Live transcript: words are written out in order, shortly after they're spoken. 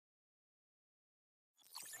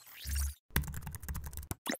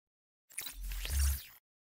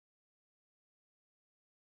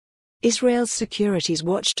Israel's Securities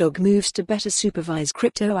Watchdog moves to better supervise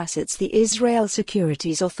crypto assets. The Israel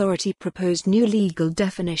Securities Authority proposed new legal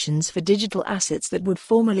definitions for digital assets that would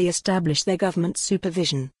formally establish their government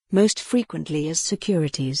supervision, most frequently as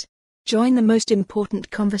securities. Join the most important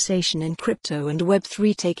conversation in crypto and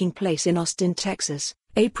Web3 taking place in Austin, Texas,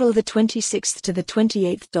 April the 26th to the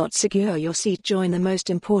 28th. Secure your seat. Join the most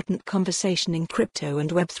important conversation in crypto and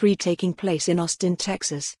Web3 taking place in Austin,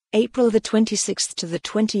 Texas, April the 26th to the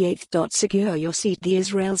 28th. Secure your seat. The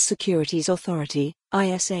Israel Securities Authority,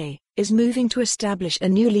 ISA, is moving to establish a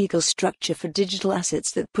new legal structure for digital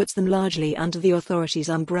assets that puts them largely under the authority's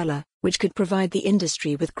umbrella, which could provide the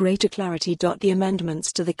industry with greater clarity. The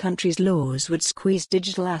amendments to the country's laws would squeeze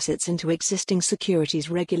digital assets into existing securities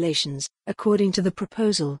regulations, according to the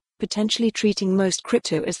proposal, potentially treating most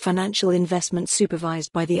crypto as financial investments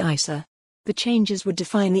supervised by the ISA. The changes would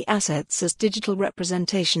define the assets as digital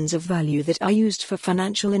representations of value that are used for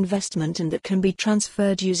financial investment and that can be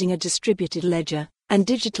transferred using a distributed ledger, and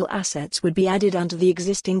digital assets would be added under the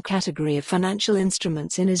existing category of financial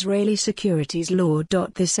instruments in Israeli securities law.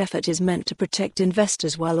 This effort is meant to protect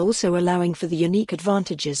investors while also allowing for the unique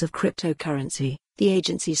advantages of cryptocurrency, the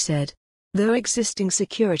agency said. Though existing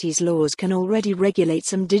securities laws can already regulate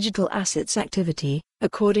some digital assets activity,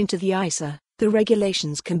 according to the ISA, the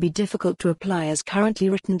regulations can be difficult to apply as currently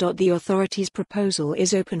written. The authority's proposal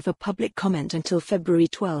is open for public comment until February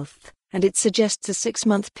 12, and it suggests a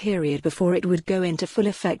 6-month period before it would go into full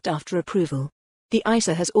effect after approval. The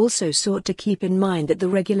ISA has also sought to keep in mind that the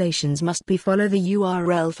regulations must be. Follow the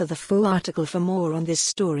URL for the full article. For more on this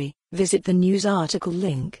story, visit the news article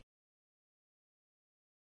link.